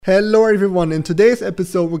Hello everyone, in today's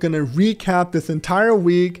episode we're going to recap this entire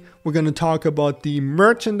week. We're going to talk about the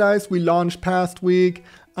merchandise we launched past week.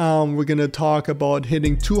 We're going to talk about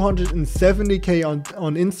hitting 270k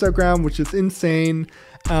on Instagram, which is insane.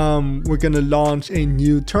 We're going to launch a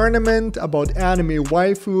new tournament about anime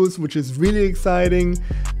waifus, which is really exciting.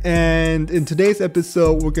 And in today's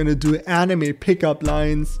episode we're going to do anime pickup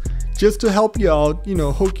lines just to help you out,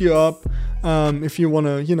 hook you up. If you want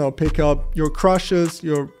to, pick up your crushes,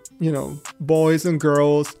 your, boys and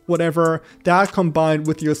girls, whatever, that combined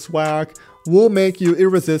with your swag will make you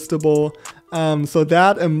irresistible. So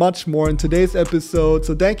that and much more in today's episode.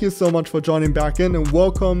 So thank you so much for joining back in and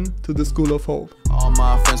welcome to the School of Hope. All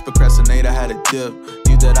my friends procrastinate, I had a dip.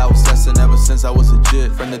 Knew that I was stressing ever since I was a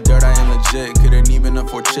jit. From the dirt I am legit, couldn't even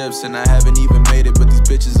afford chips. And I haven't even made it, but these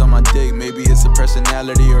bitches on my dick. Maybe it's a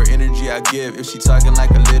personality or energy I give. If she talking like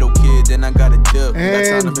a little kid, then I gotta dip.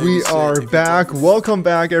 And we are back. Welcome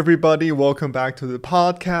back everybody. Welcome back to the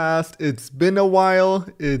podcast. It's been a while.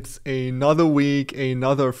 It's another week,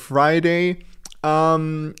 another Friday.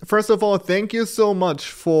 First of all, thank you so much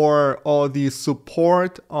for all the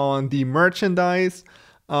support on the merchandise.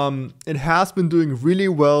 It has been doing really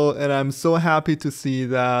well, and I'm so happy to see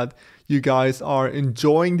that you guys are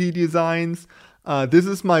enjoying the designs. This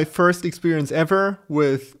is my first experience ever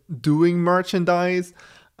with doing merchandise.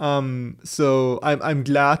 So I'm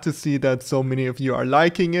glad to see that so many of you are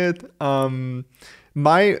liking it. I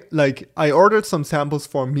ordered some samples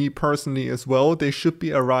for me personally as well. They should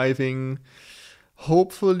be arriving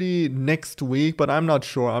hopefully next week, but I'm not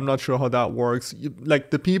sure how that works.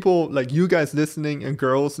 The people, like you guys listening and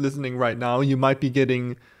girls listening right now, you might be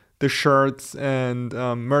getting the shirts and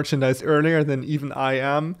merchandise earlier than even I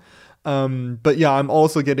am. But yeah, I'm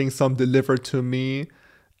also getting some delivered to me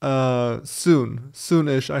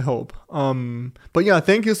soonish, I hope. But yeah,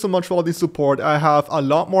 thank you so much for all the support. I have a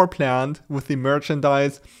lot more planned with the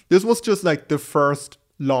merchandise. This was just like the first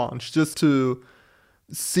launch, just to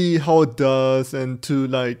see how it does and to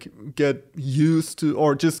get used to,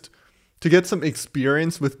 or just to get some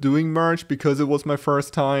experience with doing merch, because it was my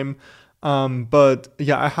first time. But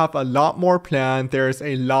yeah, I have a lot more planned. There's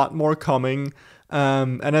a lot more coming.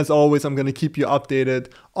 And as always, I'm going to keep you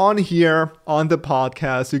updated on here on the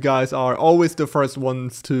podcast. You guys are always the first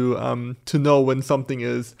ones to know when something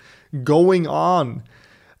is going on.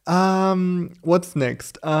 What's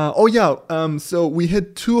next? So we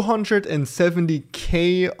hit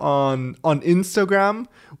 270k on Instagram,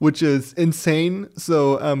 which is insane.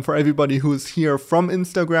 So for everybody who's here from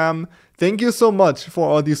Instagram, thank you so much for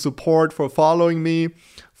all the support, for following me,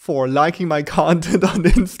 for liking my content on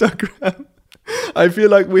Instagram. I feel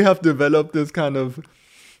like we have developed this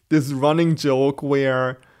running joke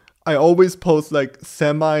where I always post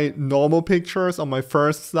semi-normal pictures on my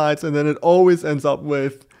first slides, and then it always ends up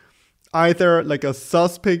with either a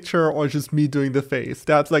sus picture or just me doing the face.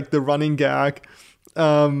 That's the running gag.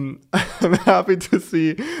 I'm happy to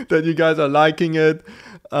see that you guys are liking it.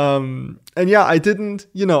 And yeah, I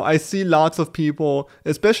see lots of people,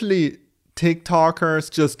 especially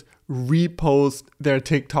TikTokers, just repost their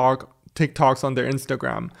TikToks on their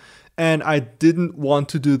Instagram. And I didn't want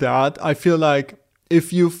to do that. I feel like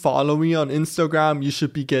if you follow me on Instagram, you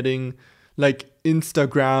should be getting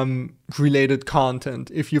Instagram related content.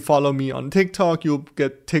 If you follow me on TikTok, you'll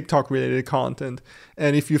get TikTok related content.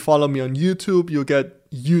 And if you follow me on YouTube, you'll get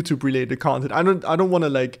YouTube related content. I don't want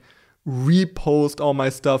to repost all my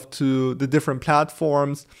stuff to the different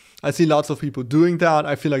platforms. I see lots of people doing that.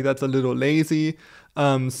 I feel like that's a little lazy.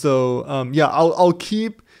 I'll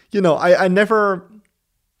keep, I'm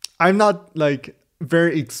not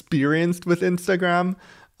very experienced with Instagram.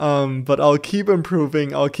 But I'll keep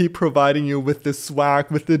improving. I'll keep providing you with the swag,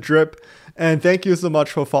 with the drip. And thank you so much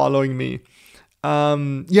for following me.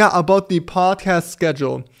 About the podcast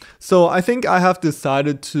schedule. So I think I have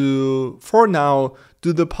decided to, for now,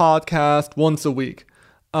 do the podcast once a week.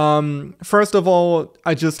 First of all,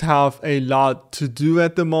 I just have a lot to do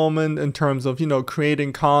at the moment in terms of,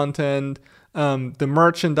 creating content, the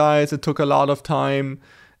merchandise. It took a lot of time,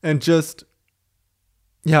 and it's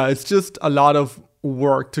just a lot of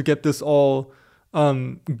work to get this all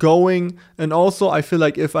going. And also I feel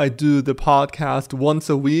like if I do the podcast once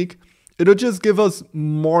a week, it'll just give us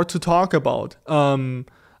more to talk about. I'm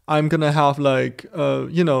gonna have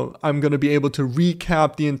I'm gonna be able to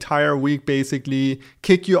recap the entire week, basically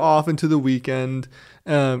kick you off into the weekend,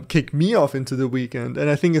 kick me off into the weekend.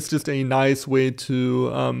 And I think it's just a nice way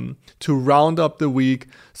to round up the week.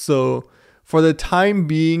 So for the time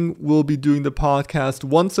being, we'll be doing the podcast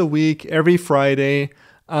once a week, every Friday,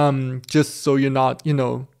 just so you're not,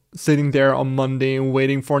 sitting there on Monday and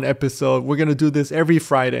waiting for an episode. We're gonna do this every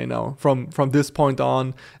Friday now from this point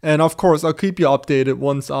on. And of course, I'll keep you updated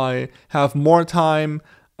once I have more time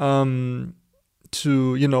to,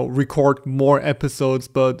 record more episodes.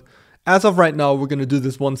 But as of right now, we're gonna do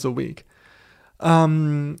this once a week.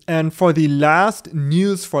 And for the last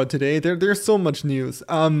news for today, there's so much news.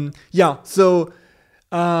 So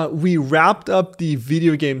we wrapped up the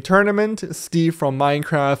video game tournament. Steve from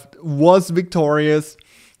Minecraft was victorious.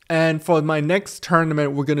 And for my next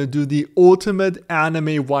tournament, we're going to do the ultimate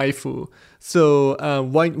anime waifu. So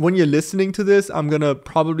when you're listening to this, I'm going to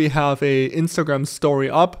probably have a Instagram story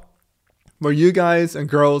up where you guys and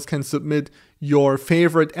girls can submit your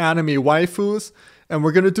favorite anime waifus. And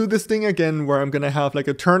we're going to do this thing again where I'm going to have like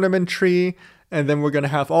a tournament tree. And then we're going to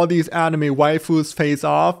have all these anime waifus face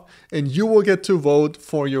off. And you will get to vote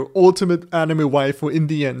for your ultimate anime waifu in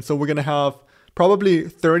the end. So we're going to have probably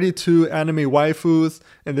 32 anime waifus.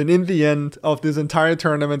 And then in the end of this entire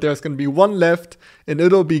tournament, there's going to be one left. And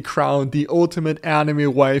it'll be crowned the ultimate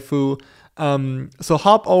anime waifu. So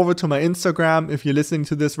hop over to my Instagram if you're listening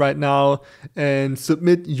to this right now. And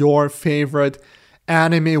submit your favorite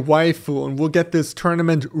anime waifu. And we'll get this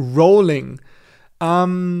tournament rolling.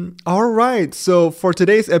 All right. So for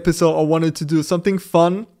today's episode, I wanted to do something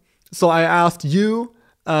fun. So I asked you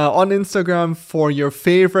on Instagram for your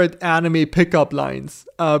favorite anime pickup lines.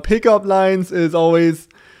 Pickup lines is always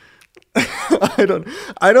I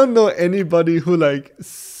don't know anybody who like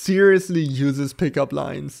seriously uses pickup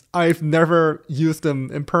lines. I've never used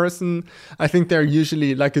them in person. I think they're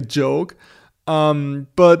usually like a joke.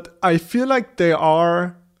 But I feel like they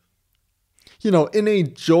are, in a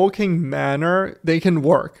joking manner, they can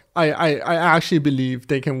work. I actually believe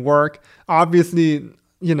they can work. Obviously,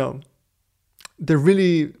 the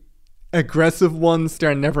really aggressive ones,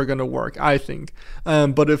 they're never going to work, I think.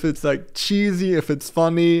 But if it's like cheesy, if it's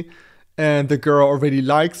funny, and the girl already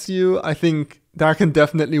likes you, I think that can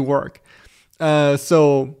definitely work.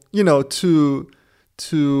 So,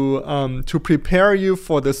 to prepare you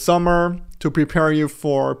for the summer, to prepare you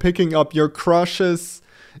for picking up your crushes,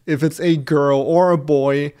 if it's a girl or a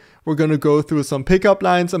boy, we're going to go through some pickup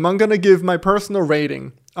lines. And I'm going to give my personal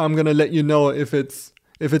rating. I'm going to let you know if it's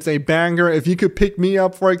a banger. If you could pick me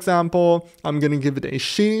up, for example, I'm going to give it a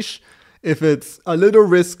sheesh. If it's a little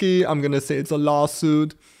risky, I'm going to say it's a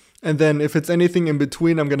lawsuit. And then if it's anything in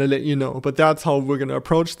between, I'm going to let you know. But that's how we're going to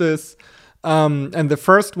approach this. And the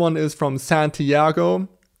first one is from Santiago.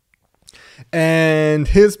 And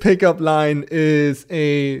his pickup line is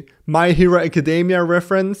a My Hero Academia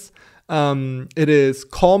reference. It is,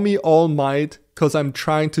 "Call me All Might, cause I'm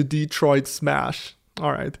trying to Detroit smash."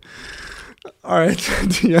 All right,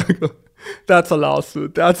 Santiago. That's a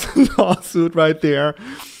lawsuit. That's a lawsuit right there.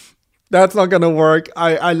 That's not gonna work.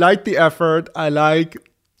 I like the effort. I like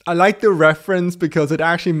the reference because it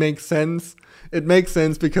actually makes sense. It makes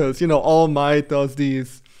sense because, All Might does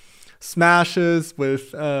these smashes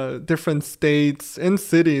with different states and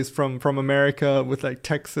cities from America, with like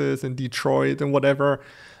Texas and Detroit and whatever.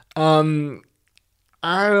 I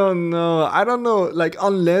don't know. Like,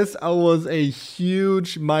 unless I was a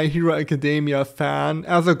huge My Hero Academia fan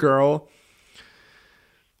as a girl,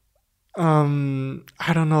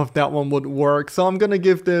 I don't know if that one would work. So I'm gonna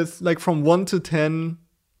give this, like, from 1 to 10.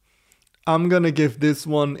 I'm gonna give this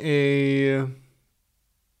one a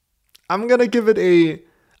 5.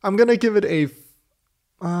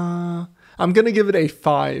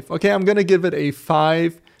 Okay, I'm gonna give it a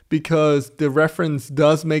 5 because the reference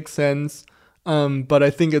does make sense. But I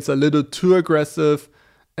think it's a little too aggressive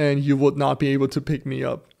and you would not be able to pick me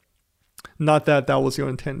up. Not that that was your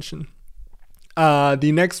intention.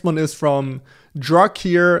 The next one is from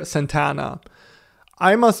Drakir Santana.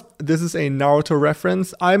 This is a Naruto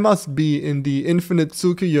reference. "I must be in the infinite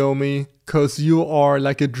Tsukuyomi cause you are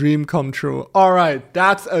like a dream come true." All right,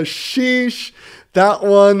 that's a sheesh. That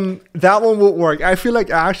one would work. I feel like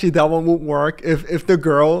actually that one would work if the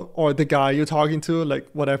girl or the guy you're talking to, like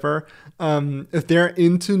whatever, if they're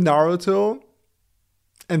into Naruto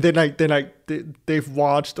and they've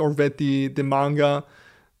watched or read the manga.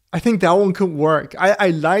 I think that one could work. I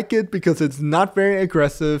like it because it's not very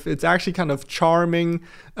aggressive. It's actually kind of charming.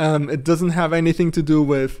 It doesn't have anything to do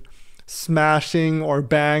with smashing or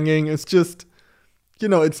banging. It's just,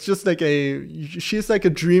 it's just like she's like a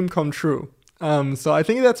dream come true. So I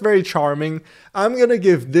think that's very charming. I'm going to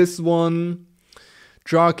give this one,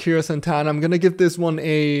 Drakir Santana, I'm going to give this one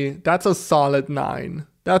that's a solid 9.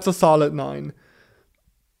 That's a solid 9.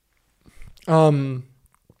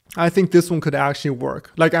 I think this one could actually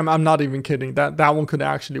work. Like, I'm not even kidding. That one could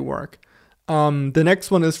actually work. The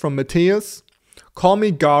next one is from Mateus. Call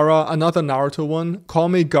me Gaara, another Naruto one. Call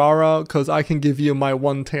me Gaara because I can give you my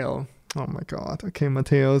one tail. Oh my god. Okay,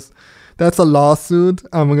 Mateos. That's a lawsuit.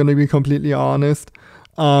 I'm going to be completely honest.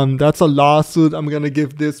 That's a lawsuit. I'm going to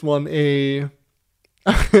give this one a...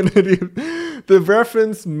 The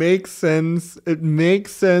reference makes sense. It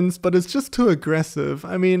makes sense, but it's just too aggressive.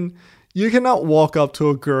 I mean, you cannot walk up to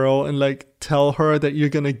a girl and like tell her that you're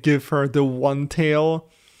going to give her the one tail.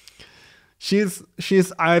 She's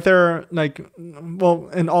either like, well,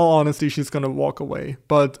 in all honesty, she's going to walk away.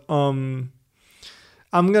 But I'm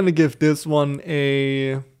going to give this one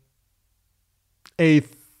a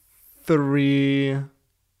 3.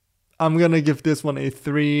 I'm going to give this one a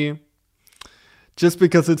 3 just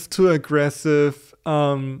because it's too aggressive.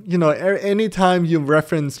 Anytime you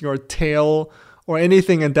reference your tail or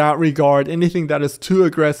anything in that regard, anything that is too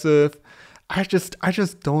aggressive, I just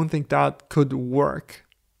don't think that could work.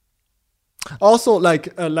 Also,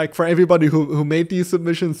 like for everybody who made these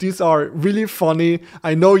submissions, these are really funny.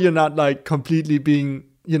 I know you're not like completely being,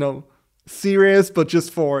 serious, but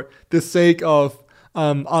just for the sake of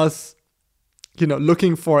us,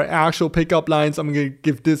 looking for actual pickup lines, I'm going to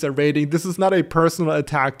give this a rating. This is not a personal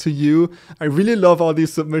attack to you. I really love all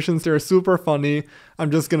these submissions. They're super funny. I'm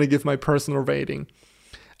just going to give my personal rating.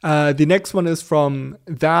 The next one is from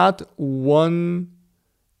that one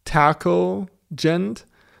taco gent.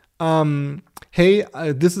 Hey,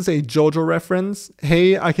 this is a JoJo reference.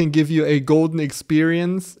 Hey, I can give you a golden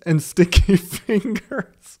experience and sticky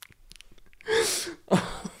fingers.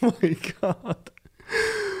 Oh my god.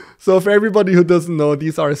 So for everybody who doesn't know,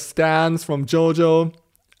 these are stands from JoJo.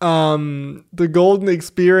 The golden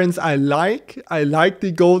experience I like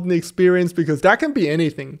the golden experience because that can be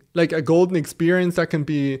anything. Like a golden experience, that can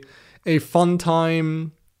be a fun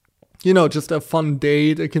time, just a fun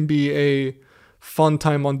date. It can be a fun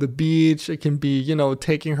time on the beach. It can be,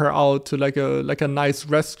 taking her out to like a nice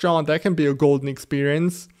restaurant. That can be a golden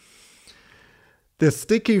experience. The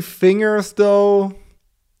sticky fingers though,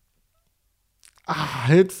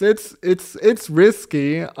 it's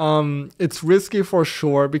risky. It's risky for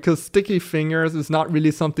sure because sticky fingers is not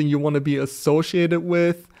really something you want to be associated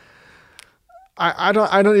with. I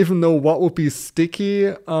don't even know what would be sticky.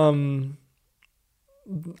 I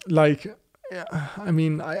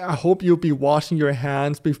hope you'll be washing your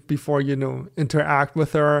hands before interact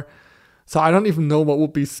with her. So I don't even know what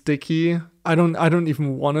would be sticky. I don't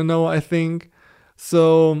even want to know, I think.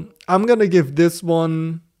 So I'm gonna give this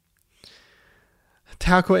one,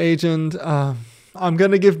 Taco Agent, I'm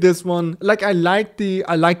gonna give this one, like I like the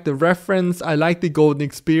reference, I like the golden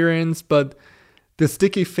experience, but the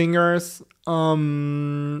sticky fingers,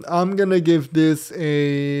 I'm gonna give this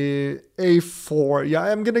a 4. Yeah,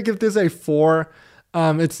 I'm gonna give this a 4.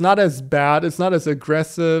 It's not as bad, it's not as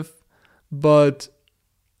aggressive, but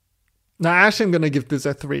actually I'm gonna give this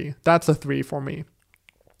a 3. That's a 3 for me.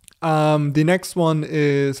 The next one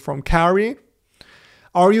is from Carrie.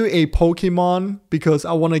 Are you a Pokemon? Because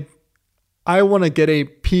I wanna get a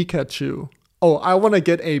Pikachu. Oh, I wanna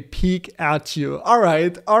get a peek at you. All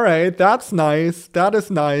right, that's nice. That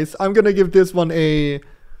is nice. I'm gonna give this one a.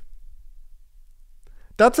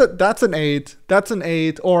 That's an 8. That's an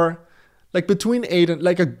 8, or like between 8 and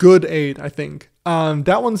like a good 8, I think.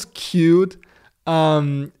 That one's cute.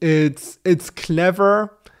 It's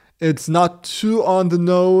clever. It's not too on the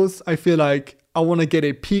nose. I feel like I want to get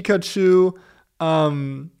a Pikachu.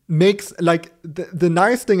 Makes like the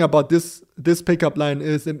nice thing about this pickup line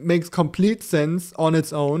is it makes complete sense on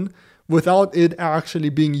its own without it actually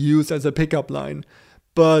being used as a pickup line.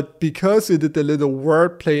 But because you did the little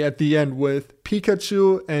wordplay at the end with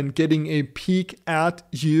Pikachu and getting a peek at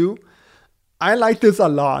you, I like this a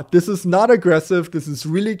lot. This is not aggressive. This is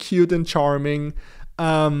really cute and charming.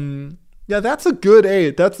 Yeah, that's a good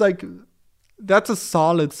 8. That's a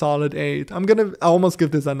solid 8. I'm gonna almost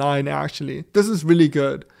give this a 9 actually. This is really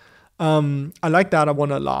good. I like that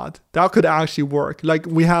one a lot. That could actually work. Like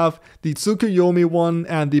we have the Tsukuyomi one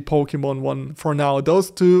and the Pokemon one for now. Those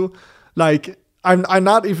two, like I'm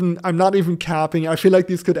not even capping. I feel like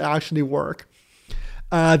these could actually work.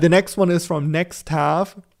 The next one is from Next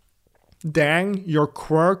Half. Dang, your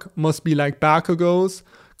quirk must be like Bakugo's,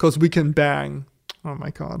 cause we can bang. Oh my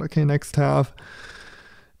god. Okay, Next Half.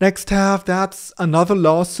 That's another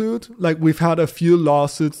lawsuit. Like we've had a few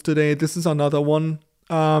lawsuits today. This is another one.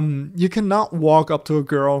 You cannot walk up to a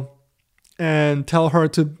girl and tell her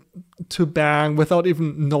to bang without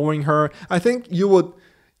even knowing her. I think you would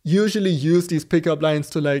usually use these pickup lines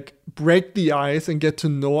to like break the ice and get to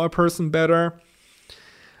know a person better.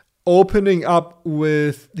 Opening up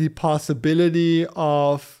with the possibility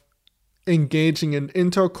of engaging in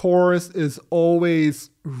intercourse is always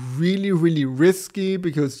really, really risky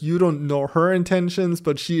because you don't know her intentions,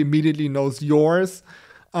 but she immediately knows yours.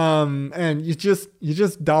 And you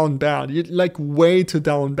just down bad. You like way too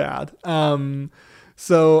down bad.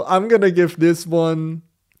 So I'm gonna give this one.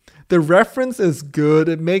 The reference is good.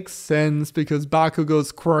 It makes sense because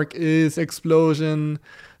Bakugo's quirk is explosion.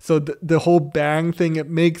 So the whole bang thing, it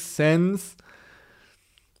makes sense.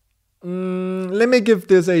 Let me give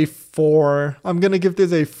this a 4. I'm gonna give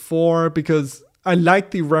this a 4 because I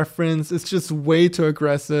like the reference. It's just way too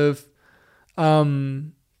aggressive. But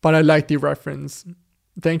I like the reference.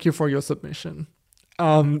 Thank you for your submission.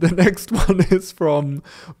 The next one is from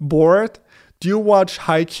Bored. Do you watch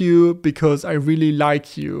Haikyuu because I really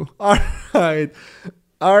like you? All right.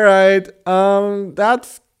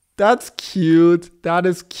 That's cute. That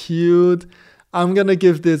is cute. I'm gonna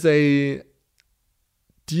give this a.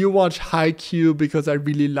 Do you watch Haikyuu because I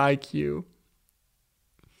really like you?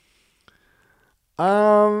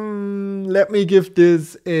 Let me give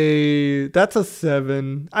this a. That's a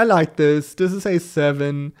 7. I like this. This is a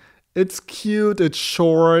 7. It's cute. It's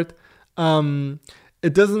short.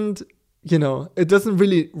 It doesn't. It doesn't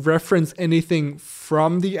really reference anything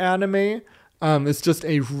from the anime. It's just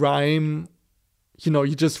a rhyme. You're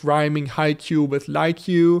just rhyming Haikyuu with like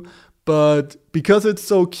you. But because it's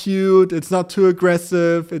so cute, it's not too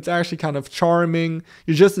aggressive. It's actually kind of charming.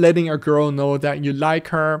 You're just letting a girl know that you like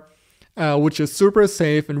her, which is super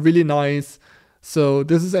safe and really nice. So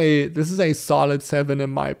this is a solid 7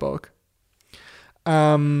 in my book.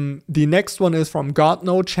 The next one is from Got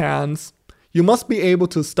No Chance. You must be able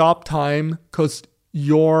to stop time because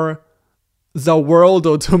you're the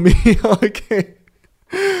worldo to me. Okay.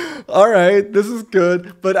 All right, this is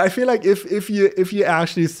good. But I feel like if you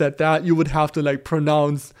actually said that, you would have to like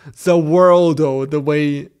pronounce the worldo the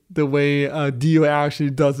way Dio actually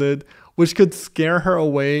does it, which could scare her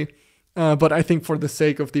away. But I think for the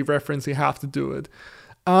sake of the reference, you have to do it.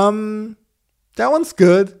 That one's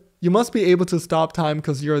good. You must be able to stop time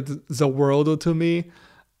because you're the worldo to me.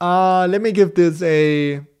 Let me give this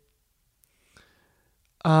a.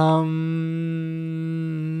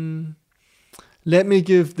 Let me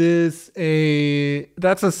give this a.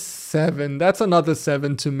 That's a 7. That's another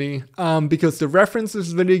 7 to me. Because the reference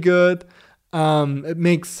is really good. It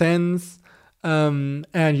makes sense. And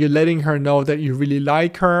you're letting her know that you really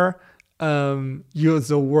like her. You're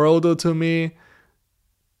the worldo to me.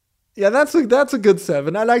 Yeah, that's a good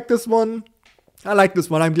 7. I like this one.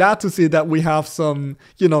 I'm glad to see that we have some,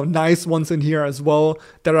 nice ones in here as well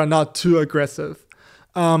that are not too aggressive.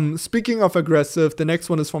 Speaking of aggressive, the next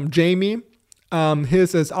one is from Jamie.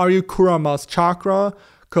 His is, are you Kurama's chakra?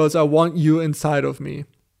 Because I want you inside of me.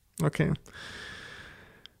 Okay.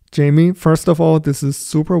 Jamie, first of all, this is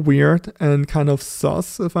super weird and kind of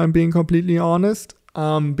sus, if I'm being completely honest.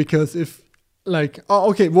 Because if,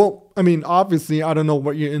 obviously, I don't know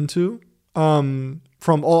what you're into.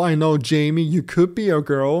 From all I know, Jamie, you could be a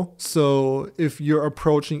girl. So if you're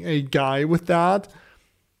approaching a guy with that,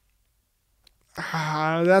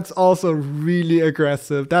 that's also really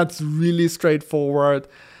aggressive. That's really straightforward.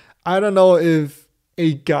 I don't know if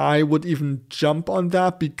a guy would even jump on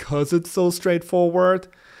that because it's so straightforward.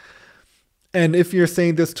 And if you're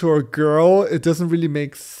saying this to a girl, it doesn't really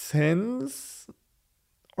make sense.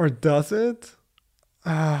 Or does it?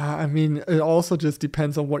 It also just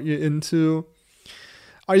depends on what you're into.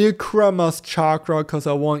 Are you Kurama's chakra because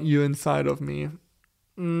I want you inside of me?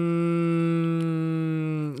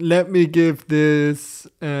 Let me give this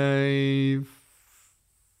a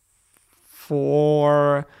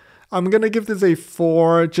 4. I'm going to give this a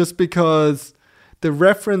 4 just because the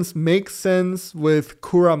reference makes sense with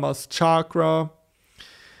Kurama's chakra.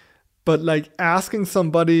 But asking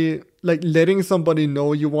somebody, letting somebody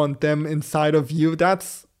know you want them inside of you,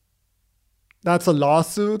 that's a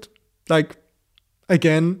lawsuit.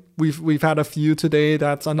 Again, we've had a few today.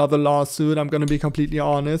 That's another lawsuit. I'm going to be completely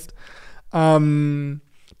honest.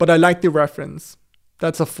 But I like the reference.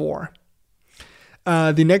 That's a 4.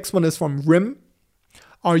 The next one is from Rim.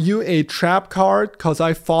 Are you a trap card? Because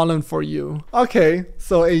I've fallen for you. Okay,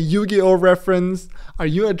 so a Yu-Gi-Oh reference. Are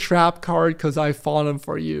you a trap card? Because I've fallen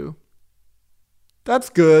for you. That's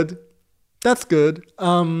good. That's good.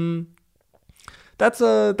 The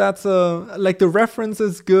reference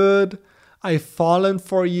is good. I've fallen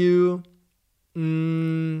for you.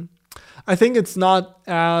 I think it's not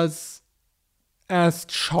as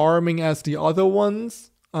charming as the other ones.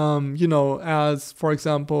 As for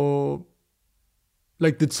example,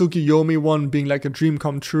 the Tsukiyomi one being a dream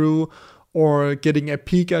come true, or getting a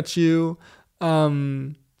peek at you.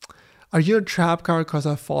 Are you a trap card because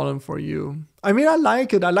I've fallen for you? I mean, I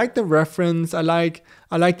like it. I like the reference. I like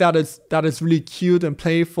that it's really cute and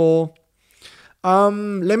playful.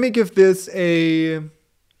 Let me give this a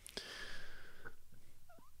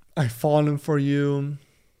I've fallen for you.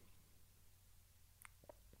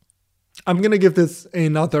 I'm gonna give this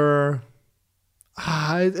another.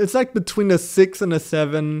 It's like between a 6 and a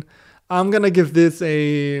 7. I'm gonna give this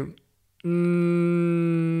a.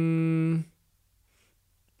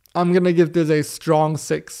 I'm gonna give this a strong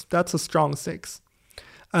 6. That's a strong 6.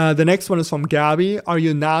 The next one is from Gabby. Are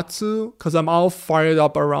you Natsu? Because I'm all fired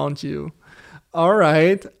up around you. All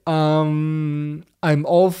right. I'm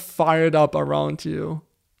all fired up around you.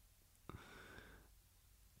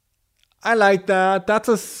 I like that. That's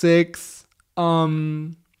a 6. I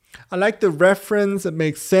like the reference. It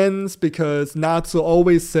makes sense because Natsu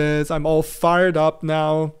always says, I'm all fired up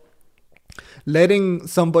now. Letting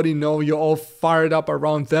somebody know you're all fired up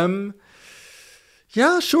around them.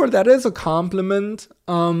 Yeah, sure, that is a compliment.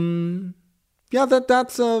 Yeah,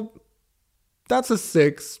 that's a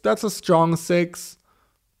 6. That's a strong 6.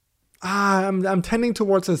 I'm tending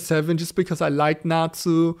towards a 7 just because I like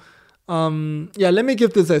Natsu. Yeah, let me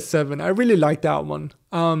give this a 7. I really like that one.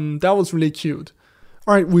 That was really cute.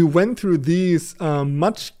 All right, we went through these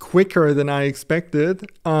much quicker than I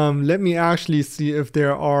expected. Let me actually see if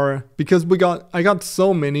there are, because I got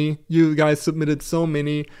so many. You guys submitted so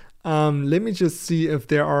many. Let me just see if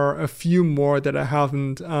there are a few more that I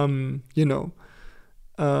haven't,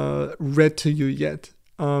 read to you yet.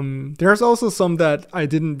 There's also some that I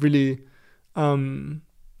didn't really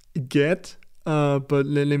get. But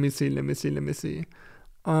let me see.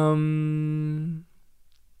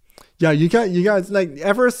 Yeah, you guys, like,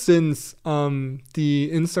 ever since the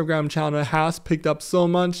Instagram channel has picked up so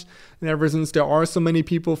much, and ever since there are so many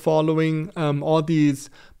people following, all these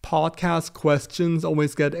podcast questions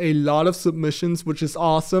always get a lot of submissions, which is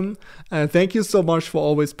awesome. Thank you so much for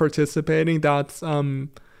always participating. That's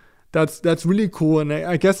really cool, and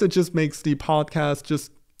I guess it just makes the podcast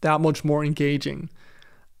just that much more engaging.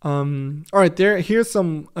 All right, here's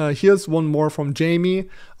one more from Jamie.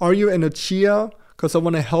 Are you in a Chia? Because I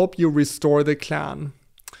want to help you restore the clan.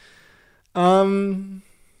 Are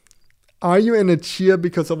you in a Chia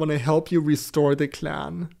because I want to help you restore the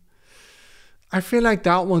clan? I feel like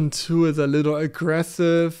that one too is a little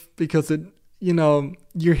aggressive because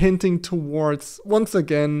you're hinting towards, once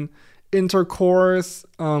again, intercourse,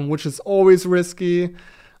 which is always risky.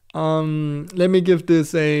 Let me give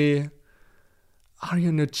this a. Are you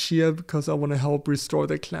in a Chia because I want to help restore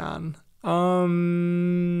the clan?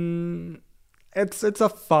 It's a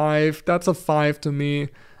 5. That's a 5 to me.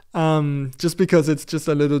 Just because it's just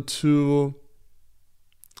a little too,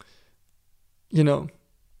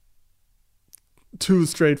 too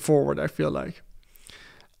straightforward, I feel like.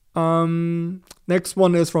 Next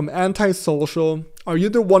one is from Antisocial. Are you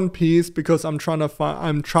the One Piece because I'm trying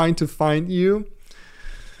to find you?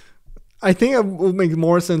 I think it would make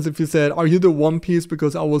more sense if you said, are you the One Piece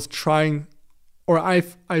because I was trying, or I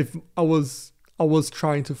was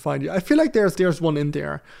trying to find you. I feel like there's one in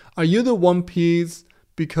there. Are you the One Piece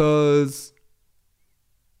because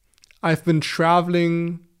I've been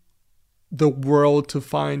traveling the world to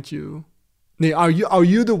find you? Are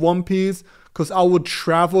you the One Piece because I would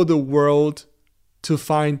travel the world to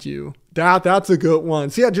find you? That's a good one.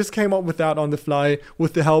 See, I just came up with that on the fly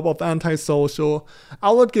with the help of Antisocial.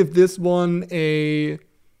 I would give this one a.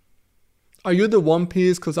 Are you the One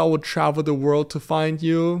Piece because I would travel the world to find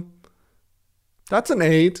you? That's an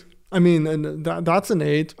 8. I mean, that's an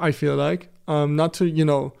 8, I feel like. Not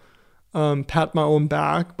to, pat my own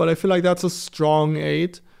back, but I feel like that's a strong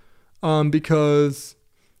 8 because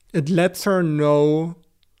it lets her know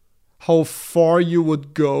how far you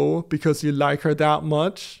would go because you like her that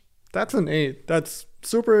much. That's an 8. That's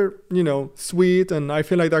super, sweet, and I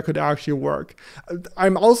feel like that could actually work.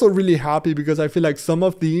 I'm also really happy because I feel like some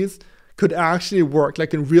of these could actually work,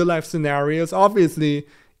 like in real life scenarios. Obviously,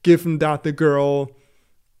 given that the girl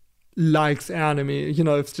likes anime,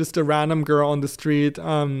 it's just a random girl on the street.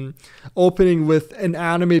 Opening with an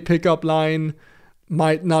anime pickup line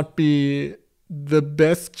might not be the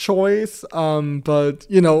best choice, but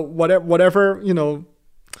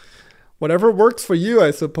whatever works for you,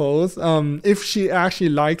 I suppose. If she actually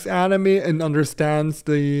likes anime and understands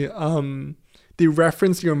the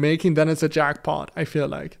reference you're making, then it's a jackpot. I feel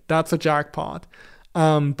like that's a jackpot.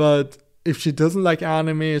 But if she doesn't like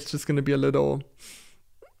anime, it's just gonna be a little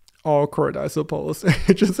awkward, I suppose.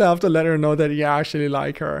 You just have to let her know that you actually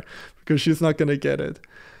like her, because she's not gonna get it.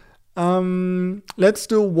 Let's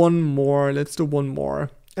do one more. This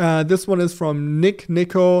one is from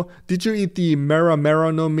Nico. Did you eat the Mera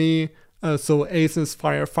Mera no Mi? So ace is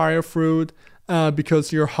fire fruit,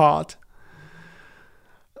 because you're hot.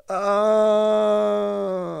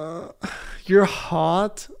 You're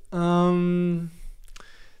hot.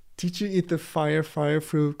 Did you eat the fire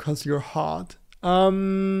fruit because you're hot?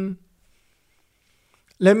 Let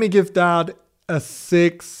me give that a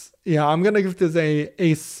 6. Yeah, I'm gonna give this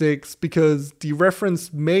a 6 because the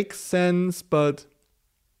reference makes sense, but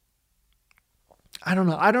I don't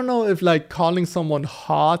know. I don't know if like calling someone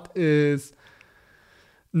hot is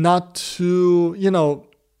not too,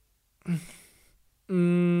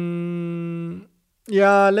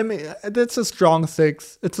 yeah, that's a strong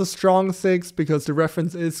 6. It's a strong 6 because the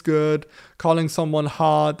reference is good. Calling someone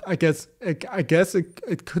hot, I guess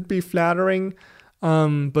it could be flattering.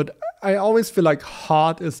 But I always feel like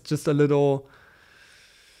hot is just a little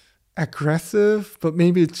aggressive, but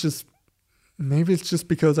maybe it's just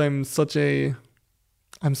because I'm so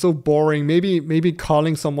boring. Maybe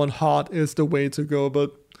calling someone hot is the way to go,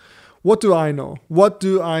 but what do I know? But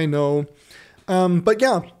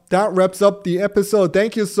yeah, that wraps up the episode.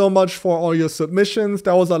 Thank you so much for all your submissions.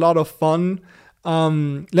 That was a lot of fun.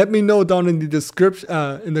 Let me know down in the description,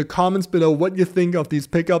 in the comments below, what you think of these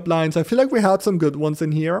pickup lines. I feel like we had some good ones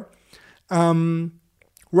in here.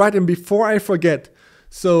 Right, and before I forget,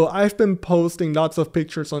 so I've been posting lots of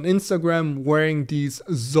pictures on Instagram wearing these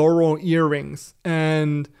Zorro earrings.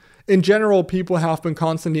 And in general, people have been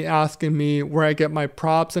constantly asking me where I get my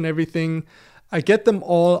props and everything. I get them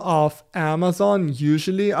all off Amazon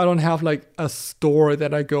usually. I don't have like a store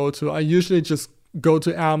that I go to. I usually just go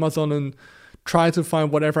to Amazon and try to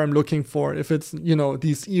find whatever I'm looking for. If it's,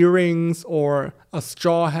 these earrings or a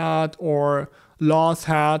straw hat or Law's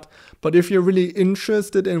hat. But if you're really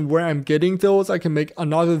interested in where I'm getting those, I can make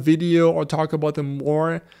another video or talk about them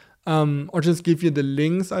more, or just give you the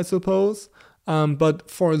links, I suppose. But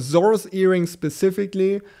for Zorro's earrings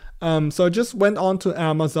specifically, so I just went on to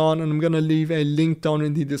Amazon, and I'm going to leave a link down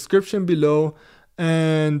in the description below.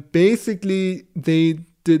 And basically, they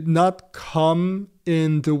did not come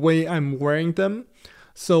in the way I'm wearing them.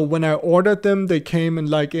 So when I ordered them, they came in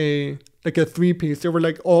like a 3-piece. They were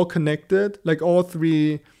like all connected, like all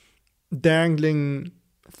 3 dangling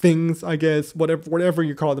things, I guess, whatever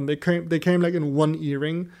you call them. They came like in one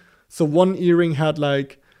earring. So one earring had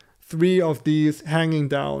like 3 of these hanging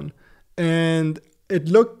down. And it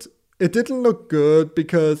didn't look good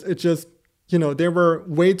because it just, they were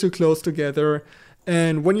way too close together.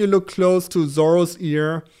 And when you look close to Zorro's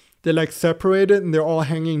ear, they're like separated and they're all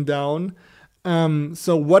hanging down.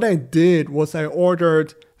 So what I did was I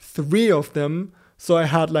ordered 3 of them. So I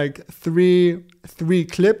had like three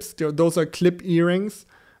clips. Those are clip earrings.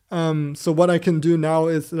 So what I can do now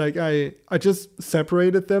is like I just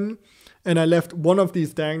separated them and I left one of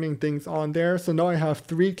these dangling things on there. So now I have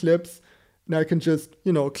 3 clips. And I can just,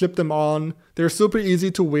 clip them on. They're super easy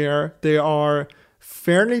to wear. They are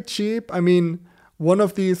fairly cheap. I mean, one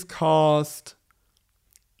of these cost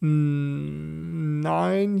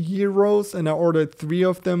 €9 and I ordered 3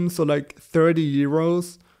 of them. So like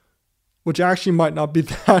 €30, which actually might not be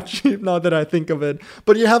that cheap now that I think of it.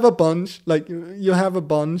 But you have a bunch, like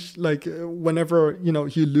whenever,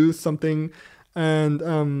 you lose something.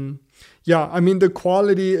 And yeah, I mean, the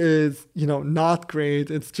quality is, not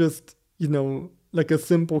great. It's just, like a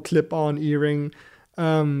simple clip-on earring,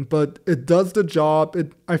 but it does the job.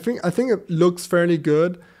 I think it looks fairly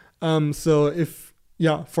good. So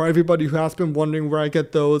for everybody who has been wondering where I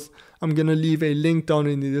get those, I'm gonna leave a link down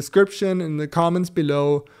in the description in the comments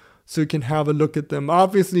below, so you can have a look at them.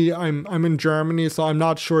 Obviously, I'm in Germany, so I'm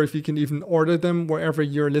not sure if you can even order them wherever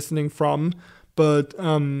you're listening from. But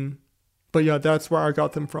yeah, that's where I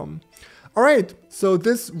got them from. All right, so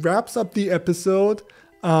this wraps up the episode.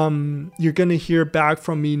 You're gonna hear back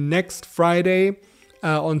from me next Friday.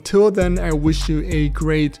 Until then, I wish you a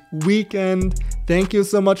great weekend. Thank you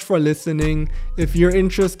so much for listening. If you're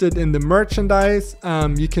interested in the merchandise,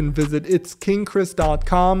 you can visit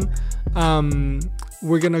itskingchris.com.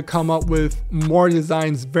 We're gonna come up with more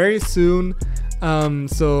designs very soon.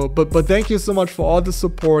 But thank you so much for all the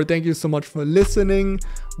support. Thank you so much for listening,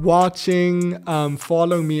 watching,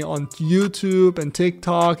 following me on YouTube and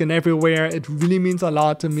TikTok and everywhere. It really means a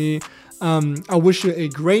lot to me. I wish you a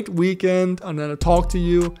great weekend. I'm gonna talk to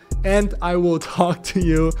you, and I will talk to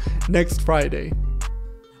you next Friday.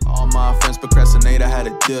 All my friends procrastinate, I had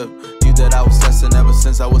a dip. Knew that I was stressing ever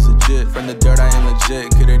since I was a jit. From the dirt I am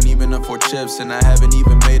legit, couldn't even afford chips. And I haven't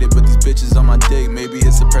even made it, but these bitches on my dick. Maybe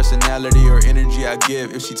it's the personality or energy I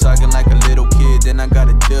give. If she talking like a little kid, then I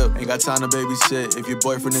gotta dip. Ain't got time to babysit. If your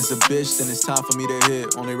boyfriend is a bitch, then it's time for me to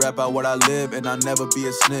hit. Only rap out what I live, and I'll never be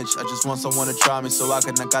a snitch. I just want someone to try me so I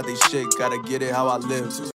can knock out they shit. Gotta get it how I live.